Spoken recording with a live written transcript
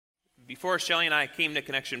Before Shelly and I came to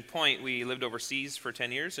Connection Point, we lived overseas for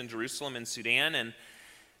 10 years in Jerusalem and Sudan. And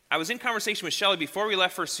I was in conversation with Shelly before we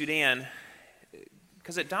left for Sudan,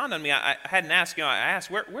 because it dawned on me, I hadn't asked, I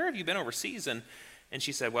asked, where have you been overseas? And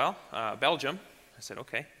she said, well, Belgium. I said,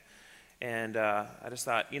 okay. And I just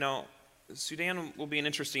thought, Sudan will be an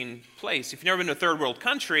interesting place. If you've never been to a third world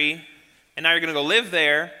country, and now you're going to go live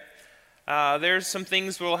there, there's some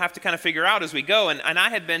things we'll have to kind of figure out as we go. And I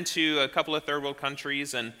had been to a couple of third world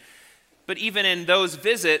countries, but even in those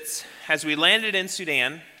visits, as we landed in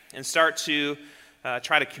Sudan and start to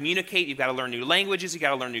try to communicate, you've got to learn new languages, you've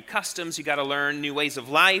got to learn new customs, you've got to learn new ways of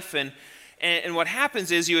life. And what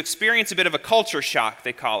happens is you experience a bit of a culture shock,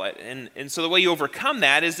 they call it. And so the way you overcome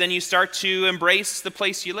that is then you start to embrace the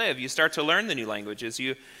place you live. You start to learn the new languages.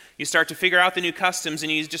 You start to figure out the new customs,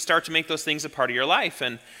 and you just start to make those things a part of your life.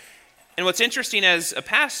 And what's interesting as a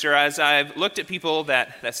pastor, as I've looked at people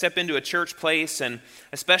that step into a church place, and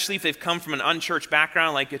especially if they've come from an unchurched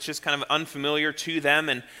background, like it's just kind of unfamiliar to them,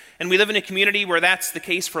 and we live in a community where that's the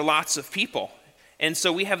case for lots of people. And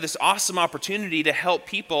so we have this awesome opportunity to help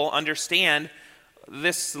people understand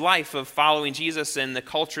this life of following Jesus and the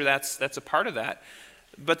culture that's a part of that.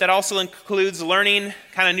 But that also includes learning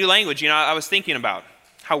kind of new language. I was thinking about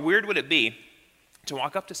how weird would it be to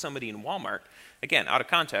walk up to somebody in Walmart, again, out of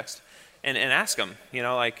context, and ask them,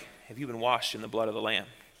 have you been washed in the blood of the Lamb?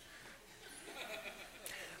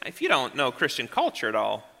 If you don't know Christian culture at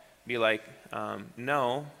all, be like,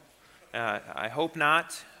 no, I hope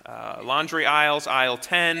not. Laundry aisles, aisle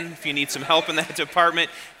 10, if you need some help in that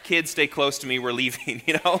department. Kids, stay close to me, we're leaving,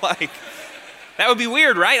 that would be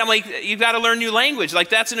weird, right? I'm like, you've got to learn new language. Like,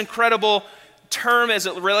 that's an incredible term as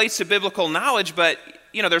it relates to biblical knowledge, but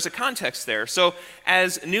there's a context there. So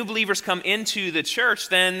as new believers come into the church,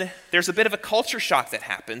 then there's a bit of a culture shock that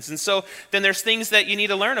happens. And so then there's things that you need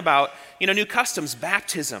to learn about, new customs,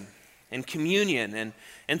 baptism and communion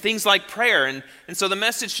and things like prayer. And so the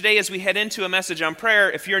message today, as we head into a message on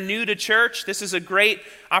prayer, if you're new to church, this is a great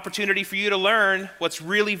opportunity for you to learn what's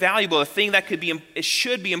really valuable, a thing that it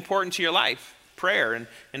should be important to your life, prayer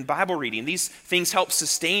and Bible reading. These things help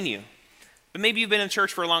sustain you. But maybe you've been in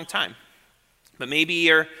church for a long time. But maybe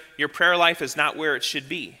your prayer life is not where it should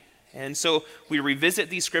be. And so we revisit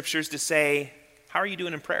these scriptures to say, how are you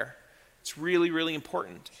doing in prayer? It's really, really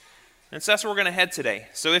important. And so that's where we're going to head today.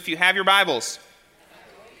 So if you have your Bibles,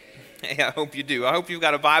 hey, I hope you do. I hope you've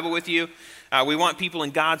got a Bible with you. We want people in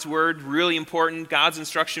God's Word, really important, God's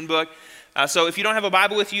instruction book. So if you don't have a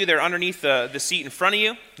Bible with you, they're underneath the seat in front of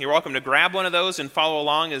you. You're welcome to grab one of those and follow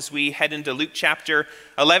along as we head into Luke chapter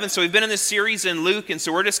 11. So we've been in this series in Luke, and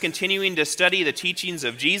so we're just continuing to study the teachings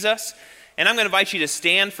of Jesus. And I'm going to invite you to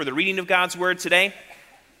stand for the reading of God's Word today.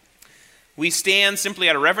 We stand simply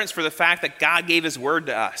out of reverence for the fact that God gave His Word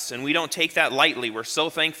to us, and we don't take that lightly. We're so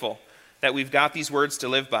thankful that we've got these words to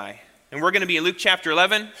live by. And we're going to be in Luke chapter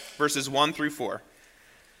 11, verses 1 through 4.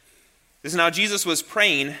 This is now Jesus was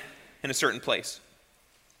praying in a certain place.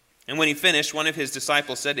 And when he finished, one of his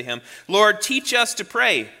disciples said to him, Lord, teach us to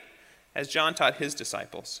pray, as John taught his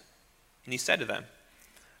disciples. And he said to them,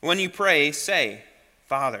 when you pray, say,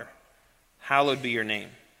 Father, hallowed be your name.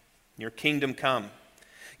 Your kingdom come.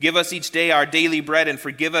 Give us each day our daily bread, and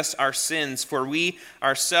forgive us our sins, for we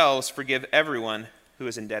ourselves forgive everyone who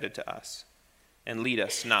is indebted to us. And lead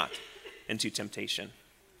us not into temptation.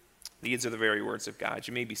 These are the very words of God.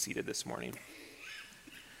 You may be seated this morning.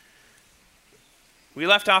 We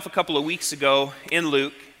left off a couple of weeks ago in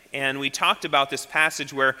Luke, and we talked about this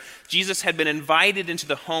passage where Jesus had been invited into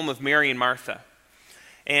the home of Mary and Martha.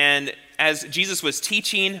 And as Jesus was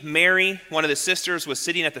teaching, Mary, one of the sisters, was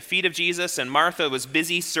sitting at the feet of Jesus, and Martha was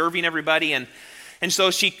busy serving everybody. And so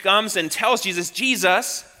she comes and tells Jesus,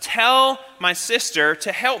 Jesus, tell my sister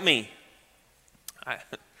to help me.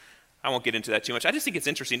 I won't get into that too much. I just think it's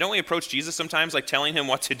interesting. Don't we approach Jesus sometimes like telling him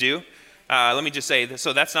what to do? Let me just say,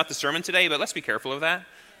 so that's not the sermon today, but let's be careful of that.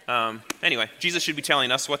 Anyway, Jesus should be telling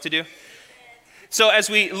us what to do. So as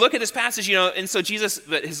we look at this passage, and so Jesus,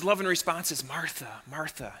 his loving response is, Martha,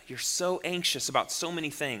 Martha, you're so anxious about so many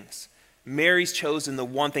things. Mary's chosen the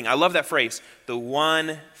one thing. I love that phrase, the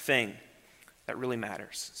one thing that really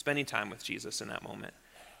matters. Spending time with Jesus in that moment.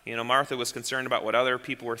 Martha was concerned about what other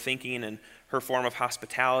people were thinking, and her form of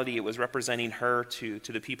hospitality, it was representing her to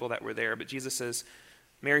the people that were there. But Jesus says,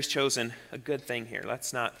 Mary's chosen a good thing here.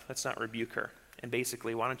 Let's not rebuke her. And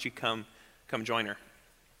basically, why don't you come join her?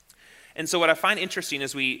 And so what I find interesting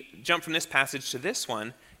as we jump from this passage to this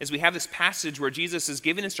one is we have this passage where Jesus is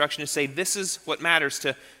giving instruction to say, this is what matters,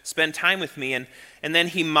 to spend time with me. And then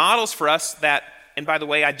he models for us that, and by the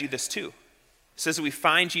way, I do this too. It says that we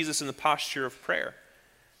find Jesus in the posture of prayer.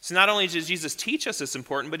 So not only does Jesus teach us it's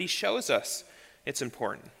important, but he shows us it's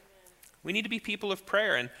important. We need to be people of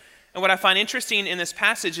prayer. And what I find interesting in this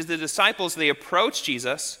passage is the disciples, they approach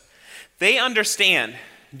Jesus. They understand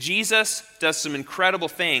Jesus does some incredible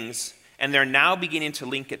things, and they're now beginning to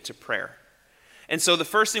link it to prayer. And so the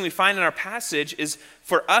first thing we find in our passage is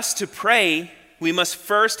for us to pray, we must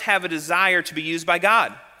first have a desire to be used by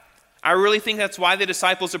God. I really think that's why the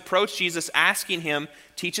disciples approached Jesus asking him,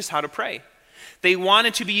 teach us how to pray. They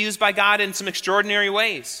wanted to be used by God in some extraordinary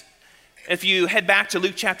ways. If you head back to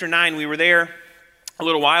Luke chapter 9, we were there a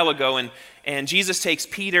little while ago, and Jesus takes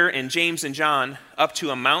Peter and James and John up to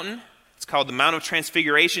a mountain. It's called the Mount of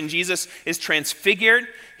Transfiguration. Jesus is transfigured.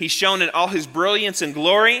 He's shown in all his brilliance and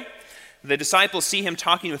glory. The disciples see him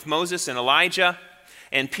talking with Moses and Elijah,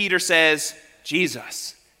 and Peter says,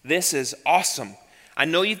 Jesus, this is awesome. I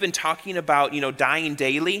know you've been talking about, dying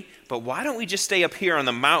daily, but why don't we just stay up here on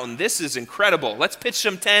the mountain? This is incredible. Let's pitch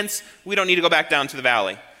some tents. We don't need to go back down to the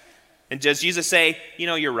valley. And does Jesus say,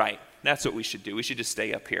 you're right. That's what we should do. We should just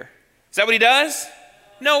stay up here. Is that what he does?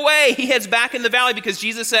 No way. He heads back in the valley because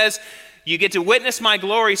Jesus says, you get to witness my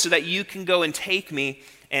glory so that you can go and take me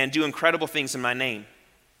and do incredible things in my name.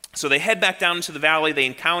 So they head back down into the valley. They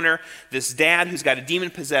encounter this dad who's got a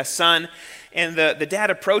demon-possessed son. And the dad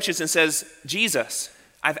approaches and says, Jesus,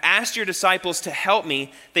 I've asked your disciples to help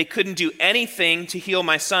me. They couldn't do anything to heal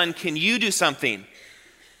my son. Can you do something?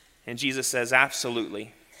 And Jesus says,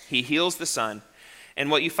 absolutely. He heals the son.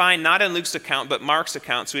 And what you find, not in Luke's account, but Mark's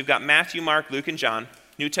account. So we've got Matthew, Mark, Luke, and John,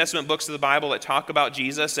 New Testament books of the Bible that talk about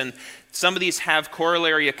Jesus. And some of these have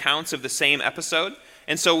corollary accounts of the same episode.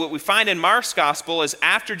 And so what we find in Mark's gospel is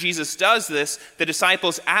after Jesus does this, the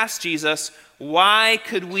disciples ask Jesus, why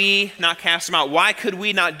could we not cast him out? Why could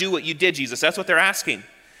we not do what you did, Jesus? That's what they're asking.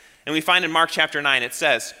 And we find in Mark chapter 9, it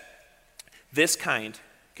says, this kind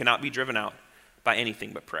cannot be driven out by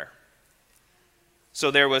anything but prayer.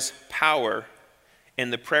 So there was power in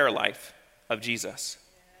the prayer life of Jesus.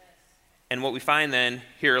 And what we find then,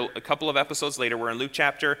 here a couple of episodes later, we're in Luke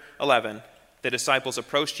chapter 11, the disciples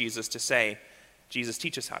approach Jesus to say, Jesus,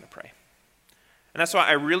 teach us how to pray. And that's why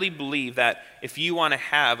I really believe that if you want to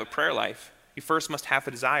have a prayer life, you first must have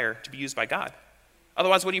a desire to be used by God.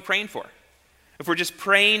 Otherwise, what are you praying for? If we're just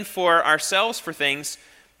praying for ourselves for things,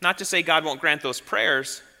 not to say God won't grant those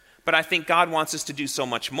prayers, but I think God wants us to do so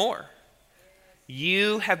much more.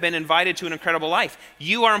 You have been invited to an incredible life.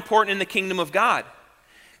 You are important in the kingdom of God.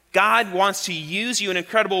 God wants to use you in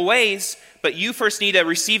incredible ways, but you first need to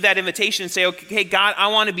receive that invitation and say, okay, God, I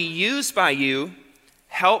want to be used by you.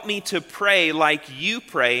 Help me to pray like you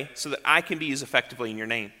pray so that I can be used effectively in your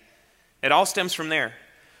name. It all stems from there.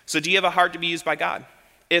 So do you have a heart to be used by God?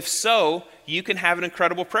 If so, you can have an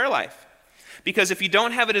incredible prayer life. Because if you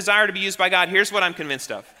don't have a desire to be used by God, here's what I'm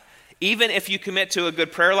convinced of. Even if you commit to a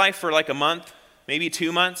good prayer life for like a month, maybe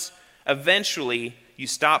 2 months, eventually you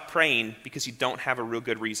stop praying because you don't have a real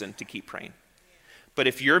good reason to keep praying. But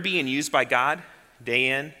if you're being used by God day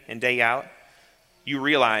in and day out, you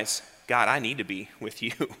realize, God, I need to be with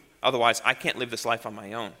you. Otherwise, I can't live this life on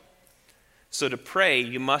my own. So to pray,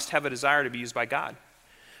 you must have a desire to be used by God.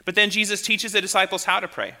 But then Jesus teaches the disciples how to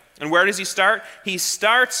pray. And where does he start? He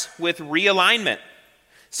starts with realignment.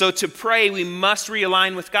 So to pray, we must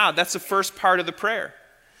realign with God. That's the first part of the prayer.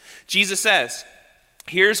 Jesus says,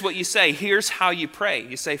 here's what you say. Here's how you pray.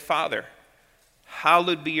 You say, Father,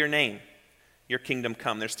 hallowed be your name. Your kingdom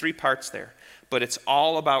come. There's 3 parts there. But it's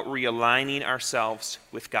all about realigning ourselves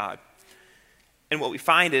with God. And what we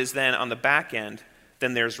find is then on the back end,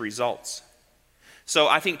 then there's results. So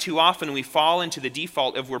I think too often we fall into the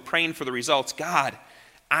default of we're praying for the results. God,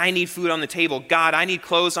 I need food on the table. God, I need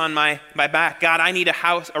clothes on my back. God, I need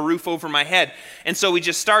a roof over my head. And so we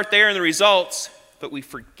just start there in the results, but we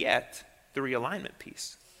forget the realignment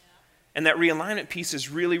piece. And that realignment piece is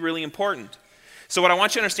really, really important. So what I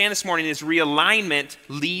want you to understand this morning is realignment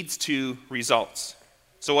leads to results.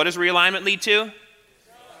 So what does realignment lead to?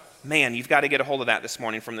 Man, you've got to get a hold of that this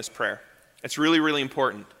morning from this prayer. It's really, really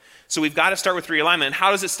important. So we've got to start with realignment. And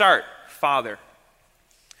how does it start? Father.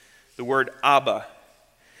 The word Abba.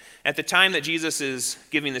 At the time that Jesus is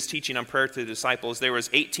giving this teaching on prayer to the disciples, there was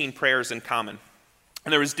 18 prayers in common.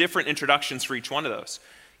 And there was different introductions for each one of those.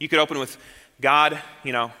 You could open with God,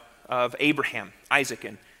 of Abraham, Isaac,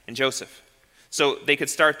 and Joseph. So they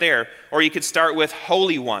could start there. Or you could start with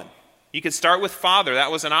Holy One. You could start with Father.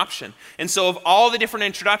 That was an option. And so of all the different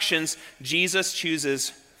introductions, Jesus chooses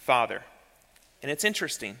Father. And it's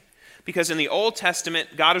interesting because in the Old Testament,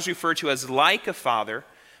 God is referred to as like a father.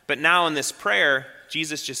 But now in this prayer,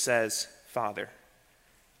 Jesus just says Father,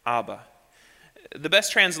 Abba. The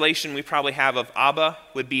best translation we probably have of Abba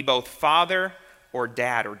would be both Father or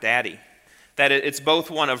dad or daddy. That it's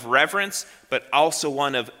both one of reverence, but also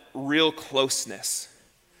one of real closeness.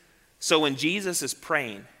 So when Jesus is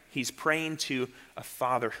praying, he's praying to a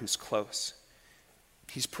Father who's close.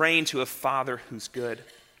 He's praying to a Father who's good.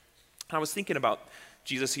 I was thinking about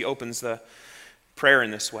Jesus. He opens the prayer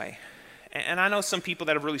in this way. And I know some people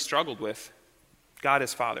that have really struggled with God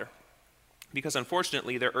as Father, because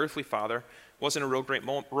unfortunately their earthly father wasn't a real great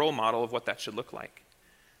role model of what that should look like.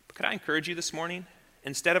 But could I encourage you this morning,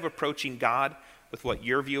 instead of approaching God with what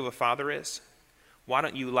your view of a father is, why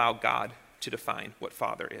don't you allow God to define what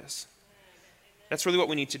father is? That's really what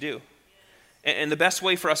we need to do. And the best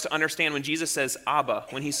way for us to understand when Jesus says Abba,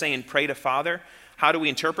 when he's saying pray to Father, how do we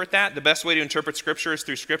interpret that? The best way to interpret Scripture is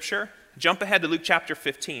through Scripture. Jump ahead to Luke chapter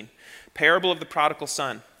 15, parable of the prodigal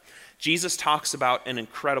son. Jesus talks about an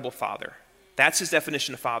incredible father. That's his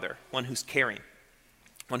definition of father, one who's caring,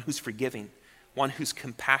 one who's forgiving, one who's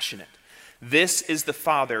compassionate. This is the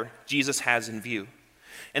Father Jesus has in view.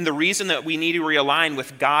 And the reason that we need to realign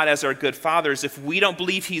with God as our good Father is if we don't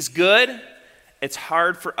believe he's good, it's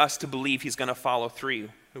hard for us to believe he's going to follow through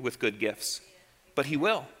with good gifts. But he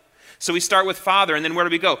will. So we start with Father, and then where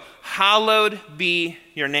do we go? Hallowed be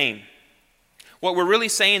your name. What we're really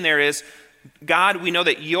saying there is, God, we know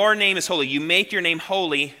that your name is holy. You make your name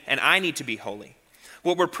holy, and I need to be holy.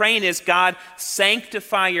 What we're praying is, God,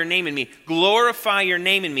 sanctify your name in me. Glorify your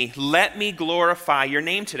name in me. Let me glorify your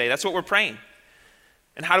name today. That's what we're praying.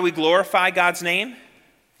 And how do we glorify God's name?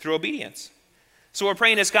 Through obedience. So what we're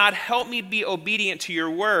praying is, God, help me be obedient to your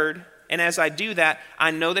word, and as I do that, I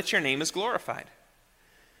know that your name is glorified.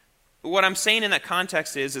 But what I'm saying in that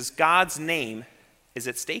context is God's name is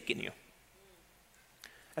at stake in you.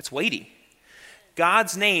 That's weighty.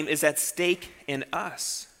 God's name is at stake in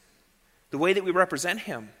us, the way that we represent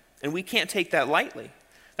him, and we can't take that lightly.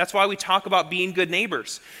 That's why we talk about being good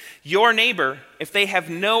neighbors. Your neighbor, if they have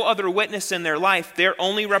no other witness in their life, their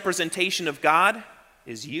only representation of God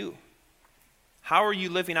is you. How are you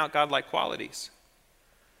living out God-like qualities?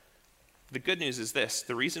 The good news is this: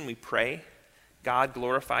 the reason we pray, God,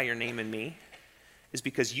 glorify your name in me, is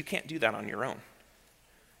because you can't do that on your own.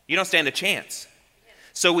 You don't stand a chance.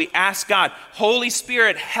 So we ask God, Holy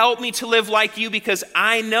Spirit, help me to live like you, because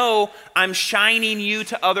I know I'm shining you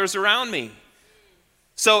to others around me.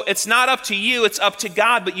 So it's not up to you, it's up to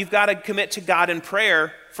God, but you've got to commit to God in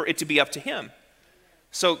prayer for it to be up to him.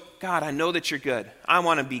 So God, I know that you're good. I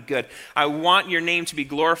want to be good. I want your name to be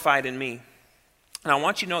glorified in me. And I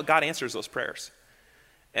want you to know God answers those prayers.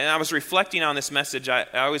 And I was reflecting on this message. I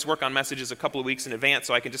always work on messages a couple of weeks in advance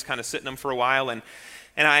so I can just kind of sit in them for a while. And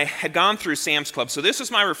I had gone through Sam's Club. So this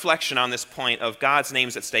was my reflection on this point of God's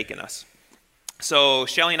name's at stake in us. So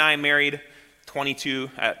Shelly and I married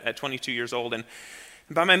at 22 years old. And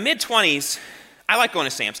by my mid-20s, I like going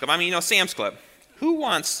to Sam's Club. I mean, Sam's Club. Who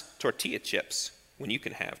wants tortilla chips when you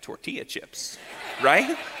can have tortilla chips,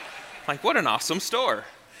 right? Like, what an awesome store.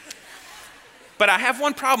 But I have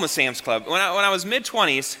one problem with Sam's Club. When I was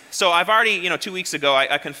mid-20s, so I've already, 2 weeks ago,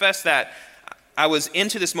 I confessed that I was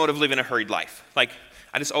into this mode of living a hurried life. Like,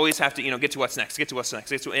 I just always have to, get to what's next,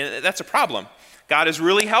 and that's a problem. God has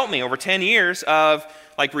really helped me over 10 years of,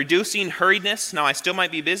 reducing hurriedness. Now, I still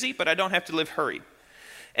might be busy, but I don't have to live hurried.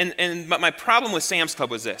 But my problem with Sam's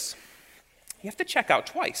Club was this. You have to check out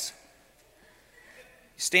twice.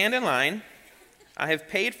 You stand in line. I have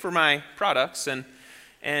paid for my products, and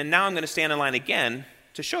now I'm going to stand in line again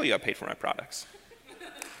to show you I paid for my products.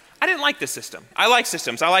 I didn't like this system. I like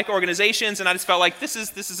systems. I like organizations, and I just felt like this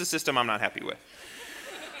is a system I'm not happy with.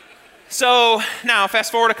 So now,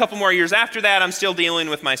 fast forward a couple more years after that, I'm still dealing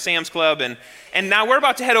with my Sam's Club, and now we're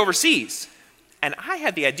about to head overseas. And I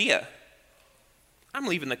had the idea. I'm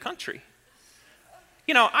leaving the country.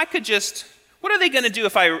 I could just, what are they going to do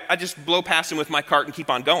if I just blow past them with my cart and keep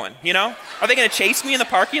on going, Are they going to chase me in the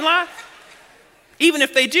parking lot? Even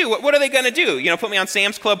if they do, what are they going to do? Put me on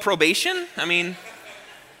Sam's Club probation? I mean,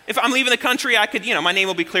 if I'm leaving the country, I could, my name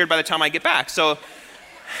will be cleared by the time I get back. So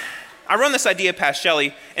I run this idea past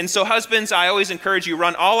Shelly. And so husbands, I always encourage you,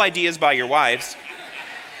 run all ideas by your wives.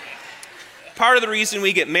 Part of the reason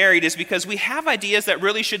we get married is because we have ideas that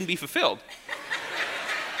really shouldn't be fulfilled.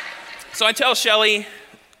 So I tell Shelly,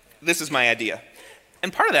 this is my idea.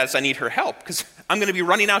 And part of that is I need her help, because I'm going to be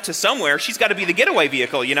running out to somewhere. She's got to be the getaway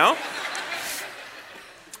vehicle,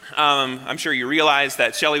 I'm sure you realize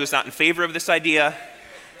that Shelly was not in favor of this idea.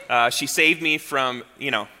 She saved me from,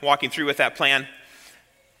 walking through with that plan.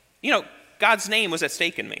 God's name was at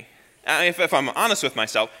stake in me, if I'm honest with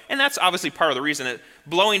myself. And that's obviously part of the reason that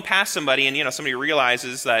blowing past somebody and, somebody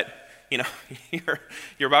realizes that,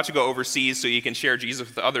 you're about to go overseas so you can share Jesus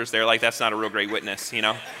with others there. Like, that's not a real great witness,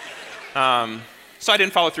 So I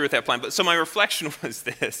didn't follow through with that plan. But so my reflection was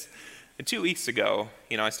this. 2 weeks ago,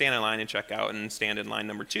 I stand in line and check out and stand in line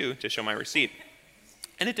number 2 to show my receipt.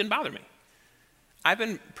 And it didn't bother me. I've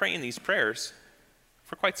been praying these prayers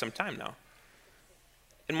for quite some time now.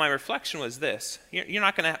 And my reflection was this. You're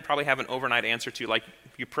not going to probably have an overnight answer to, like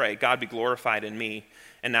you pray, God be glorified in me,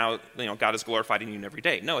 and now God is glorified in you every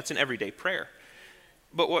day. No, it's an everyday prayer.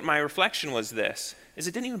 But what my reflection was this, is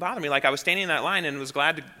it didn't even bother me. Like I was standing in that line and was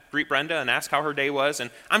glad to greet Brenda and ask how her day was,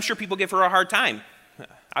 and I'm sure people give her a hard time.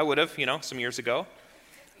 I would have, some years ago.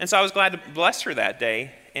 And so I was glad to bless her that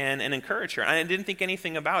day and encourage her. I didn't think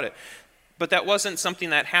anything about it. But that wasn't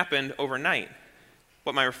something that happened overnight.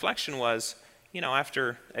 What my reflection was,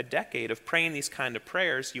 after a decade of praying these kind of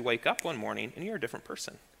prayers, you wake up one morning and you're a different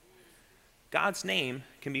person. God's name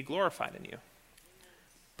can be glorified in you.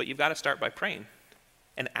 But you've got to start by praying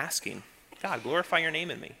and asking, God, glorify your name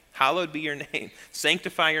in me. Hallowed be your name.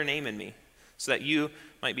 Sanctify your name in me so that you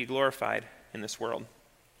might be glorified in this world.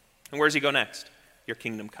 And where does he go next? Your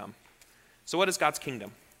kingdom come. So what is God's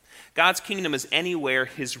kingdom? God's kingdom is anywhere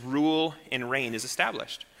his rule and reign is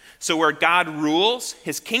established. So where God rules,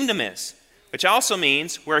 his kingdom is. Which also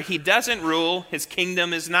means where he doesn't rule, his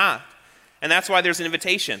kingdom is not. And that's why there's an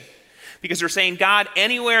invitation. Because we're saying, God,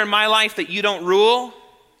 anywhere in my life that you don't rule,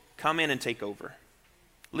 come in and take over.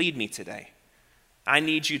 Lead me today. I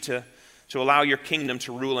need you to allow your kingdom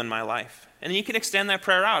to rule in my life. And then you can extend that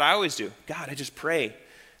prayer out. I always do. God, I just pray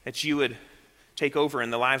that you would take over in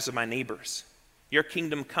the lives of my neighbors. Your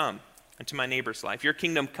kingdom come into my neighbor's life. Your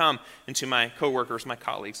kingdom come into my coworkers, my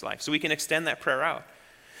colleagues' life. So we can extend that prayer out.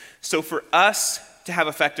 So for us to have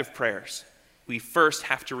effective prayers, we first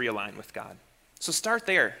have to realign with God. So start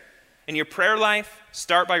there. In your prayer life,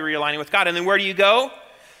 start by realigning with God. And then where do you go?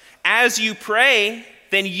 As you pray,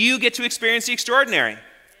 then you get to experience the extraordinary.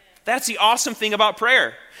 That's the awesome thing about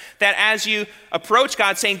prayer. That as you approach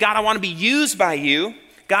God saying, God, I want to be used by you.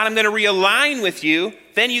 God, I'm going to realign with you.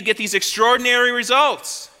 Then you get these extraordinary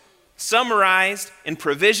results summarized in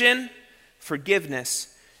provision,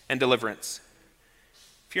 forgiveness, and deliverance.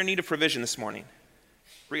 If you're in need of provision this morning,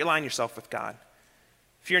 realign yourself with God.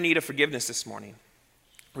 If you're in need of forgiveness this morning,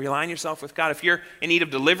 realign yourself with God. If you're in need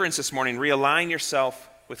of deliverance this morning, realign yourself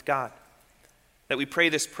with God. That we pray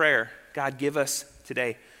this prayer, God, give us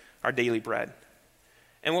today our daily bread.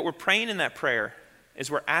 And what we're praying in that prayer is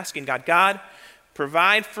we're asking God, God,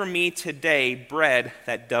 provide for me today bread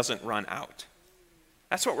that doesn't run out.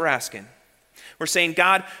 That's what we're asking. We're saying,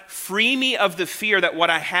 God, free me of the fear that what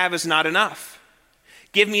I have is not enough.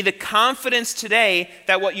 Give me the confidence today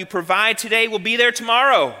that what you provide today will be there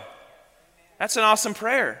tomorrow. That's an awesome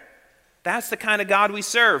prayer. That's the kind of God we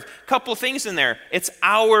serve. Couple things in there. It's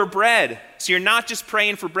our bread. So you're not just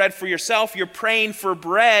praying for bread for yourself, you're praying for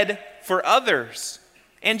bread for others.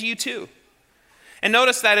 And you too. And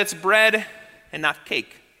notice that it's bread and not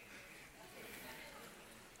cake.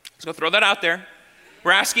 Let's go throw that out there.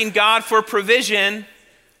 We're asking God for provision,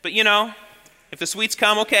 but if the sweets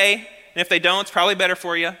come, okay. And if they don't, it's probably better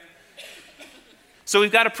for you. So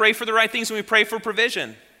we've got to pray for the right things when we pray for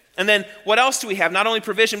provision. And then what else do we have? Not only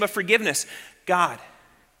provision, but forgiveness. God,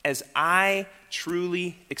 as I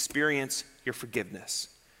truly experience your forgiveness,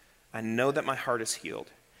 I know that my heart is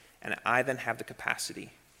healed, and I then have the capacity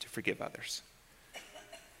to forgive others.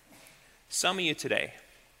 Some of you today,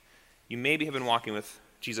 you maybe have been walking with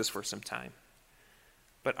Jesus for some time,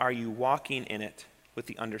 but are you walking in it with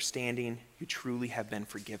the understanding you truly have been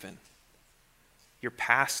forgiven? Your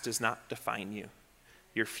past does not define you.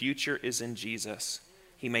 Your future is in Jesus.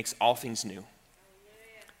 He makes all things new.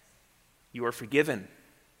 You are forgiven,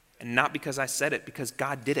 and not because I said it, because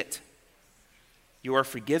God did it. You are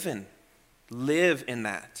forgiven. Live in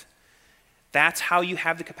that. That's how you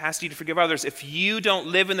have the capacity to forgive others. If you don't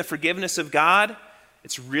live in the forgiveness of God,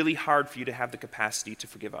 it's really hard for you to have the capacity to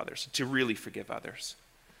forgive others, to really forgive others.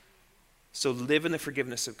 So live in the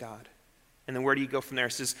forgiveness of God. And then where do you go from there?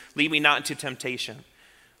 It says, lead me not into temptation.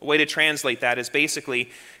 A way to translate that is basically,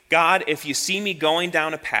 God, if you see me going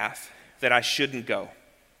down a path that I shouldn't go,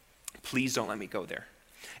 please don't let me go there.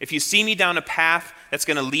 If you see me down a path that's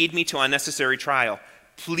going to lead me to unnecessary trial,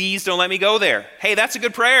 please don't let me go there. Hey, that's a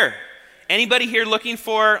good prayer. Anybody here looking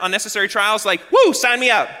for unnecessary trials? Like, woo, sign me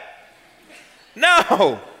up.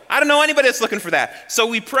 No, I don't know anybody that's looking for that. So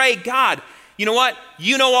we pray, God, you know what?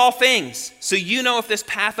 You know all things. So you know if this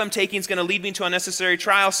path I'm taking is going to lead me to unnecessary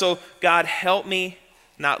trial. So God, help me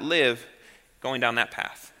not live going down that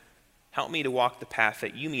path. Help me to walk the path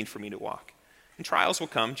that you mean for me to walk. And trials will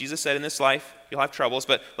come. Jesus said in this life, you'll have troubles,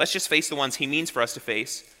 but let's just face the ones he means for us to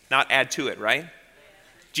face, not add to it, right?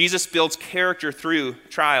 Jesus builds character through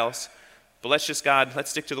trials, But let's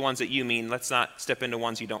stick to the ones that you mean. Let's not step into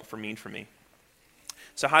ones you don't mean for me.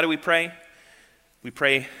 So how do we pray? We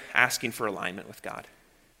pray asking for alignment with God.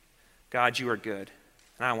 God, you are good,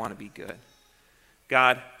 and I want to be good.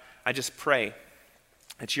 God, I just pray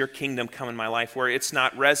that your kingdom come in my life where it's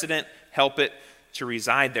not resident, help it to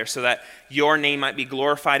reside there so that your name might be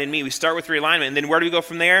glorified in me. We start with realignment, and then where do we go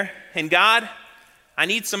from there? And God, I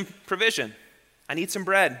need some provision. I need some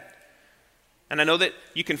bread. And I know that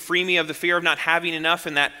you can free me of the fear of not having enough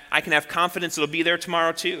and that I can have confidence it'll be there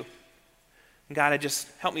tomorrow too. And God, just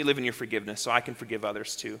help me live in your forgiveness so I can forgive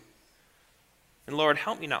others too. And Lord,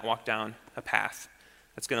 help me not walk down a path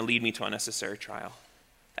that's going to lead me to unnecessary trial.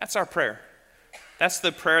 That's our prayer. That's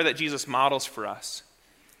the prayer that Jesus models for us.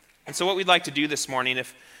 And so what we'd like to do this morning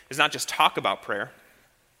is not just talk about prayer.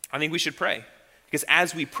 I think we should pray. Because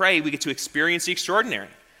as we pray, we get to experience the extraordinary.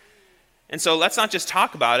 And so let's not just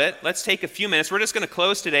talk about it. Let's take a few minutes. We're just going to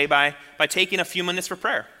close today by taking a few minutes for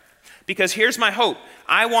prayer. Because here's my hope.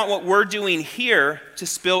 I want what we're doing here to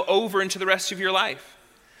spill over into the rest of your life.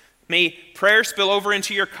 May prayer spill over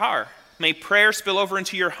into your car. May prayer spill over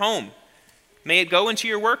into your home. May it go into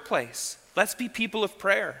your workplace. Let's be people of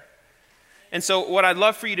prayer. And so what I'd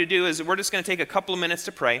love for you to do is we're just going to take a couple of minutes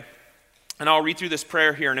to pray. And I'll read through this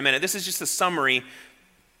prayer here in a minute. This is just a summary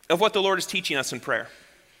of what the Lord is teaching us in prayer.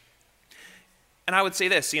 And I would say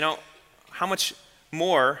this, how much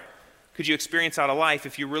more could you experience out of life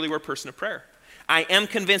if you really were a person of prayer? I am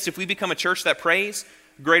convinced if we become a church that prays,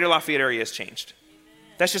 Greater Lafayette area has changed.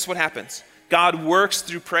 That's just what happens. God works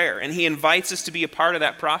through prayer, and he invites us to be a part of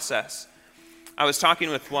that process. I was talking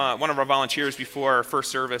with one of our volunteers before our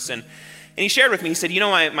first service, and he shared with me, he said,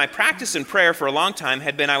 my practice in prayer for a long time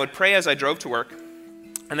had been I would pray as I drove to work,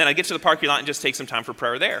 and then I'd get to the parking lot and just take some time for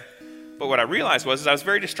prayer there. But what I realized was I was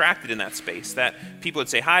very distracted in that space, that people would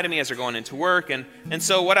say hi to me as they're going into work. And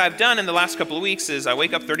so what I've done in the last couple of weeks is I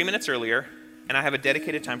wake up 30 minutes earlier, and I have a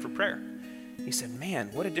dedicated time for prayer. He said,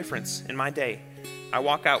 man, what a difference in my day. I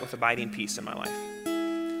walk out with abiding peace in my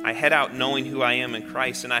life. I head out knowing who I am in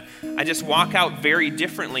Christ, and I just walk out very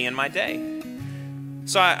differently in my day.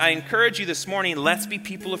 So I encourage you this morning, let's be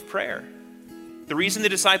people of prayer. The reason the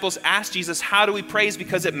disciples asked Jesus, how do we pray, is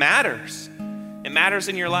because it matters. It matters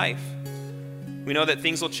in your life. We know that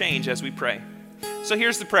things will change as we pray. So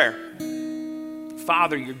here's the prayer.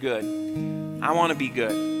 Father, you're good. I want to be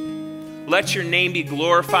good. Let your name be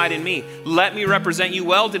glorified in me. Let me represent you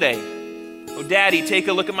well today. Oh, Daddy, take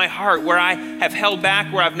a look at my heart where I have held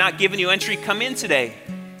back, where I've not given you entry. Come in today.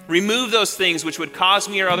 Remove those things which would cause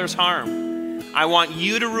me or others harm. I want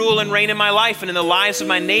you to rule and reign in my life and in the lives of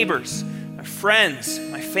my neighbors, my friends,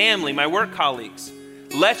 my family, my work colleagues.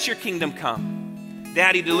 Let your kingdom come.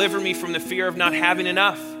 Daddy, deliver me from the fear of not having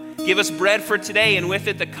enough. Give us bread for today, and with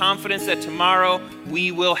it the confidence that tomorrow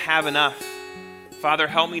we will have enough. Father,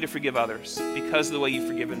 help me to forgive others because of the way you've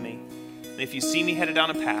forgiven me. And if you see me headed down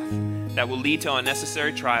a path that will lead to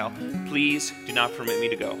unnecessary trial, please do not permit me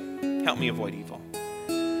to go. Help me avoid evil.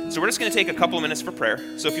 So we're just going to take a couple of minutes for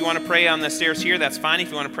prayer. So if you want to pray on the stairs here, that's fine. If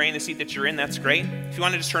you want to pray in the seat that you're in, that's great. If you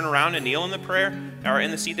want to just turn around and kneel in the prayer or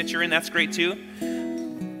in the seat that you're in, that's great too.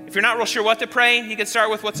 If you're not real sure what to pray, you can start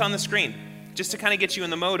with what's on the screen, just to kind of get you in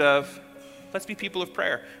the mode of, let's be people of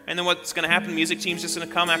prayer. And then what's going to happen, the music team's just going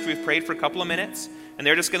to come after we've prayed for a couple of minutes, and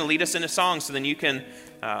they're just going to lead us into song, so then you can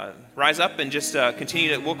rise up and just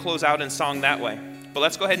continue we'll close out in song that way. But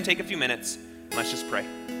let's go ahead and take a few minutes, and let's just pray.